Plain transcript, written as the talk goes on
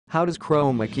How does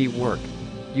Chromakey work?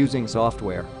 Using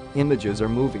software, images or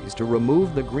movies to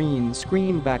remove the green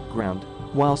screen background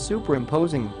while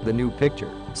superimposing the new picture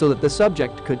so that the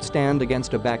subject could stand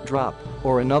against a backdrop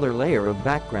or another layer of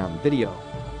background video.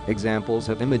 Examples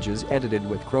of images edited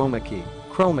with Chromakey.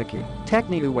 Chromakey,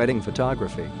 Techninávue wedding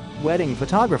photography. Wedding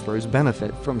photographers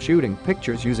benefit from shooting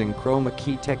pictures using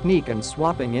Chromakey technique and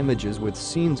swapping images with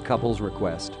scenes couples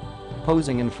request.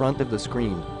 Posing in front of the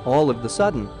screen, all of the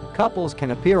sudden, couples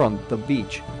can appear on the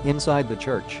beach, inside the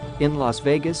church, in Las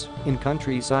Vegas, in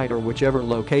countryside or whichever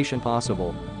location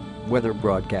possible. Weather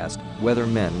broadcast, whether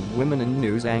men, women and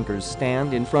news anchors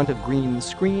stand in front of green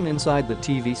screen inside the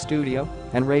TV studio,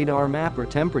 and radar map or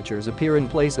temperatures appear in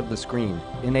place of the screen,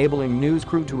 enabling news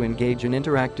crew to engage in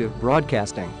interactive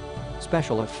broadcasting.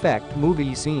 Special effect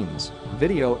movie scenes,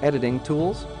 video editing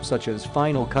tools such as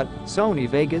Final Cut, Sony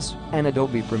Vegas, and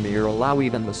Adobe Premiere allow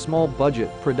even the small budget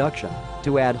production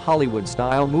to add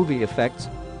Hollywood-style movie effects.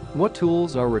 What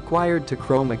tools are required to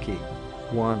Chromakey?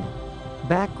 1.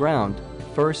 Background.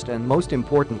 First and most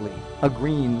importantly, a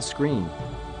green screen.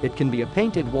 It can be a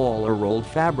painted wall or rolled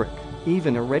fabric.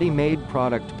 Even a ready-made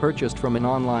product purchased from an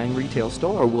online retail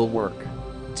store will work.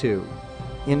 2.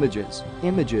 Images.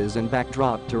 Images and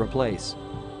backdrop to replace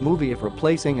movie if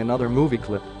replacing another movie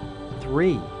clip.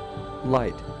 3.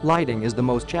 Light. Lighting is the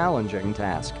most challenging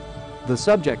task. The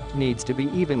subject needs to be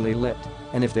evenly lit,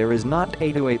 and if there is not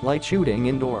 808 light shooting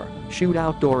indoor, shoot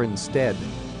outdoor instead.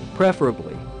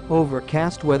 Preferably,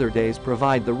 overcast weather days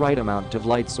provide the right amount of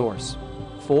light source.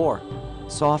 4.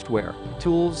 Software.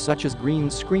 Tools such as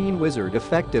Green Screen Wizard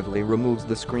effectively removes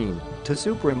the screen to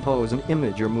superimpose an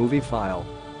image or movie file.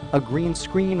 A green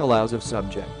screen allows a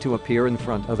subject to appear in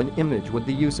front of an image with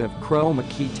the use of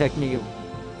Chromakey Techninávue.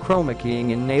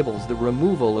 Chromakeying enables the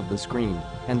removal of the screen,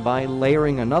 and by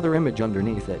layering another image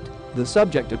underneath it, the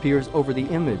subject appears over the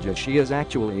image as she is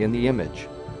actually in the image.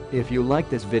 If you like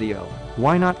this video,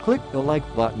 why not click the like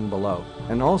button below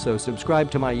and also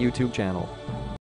subscribe to my YouTube channel.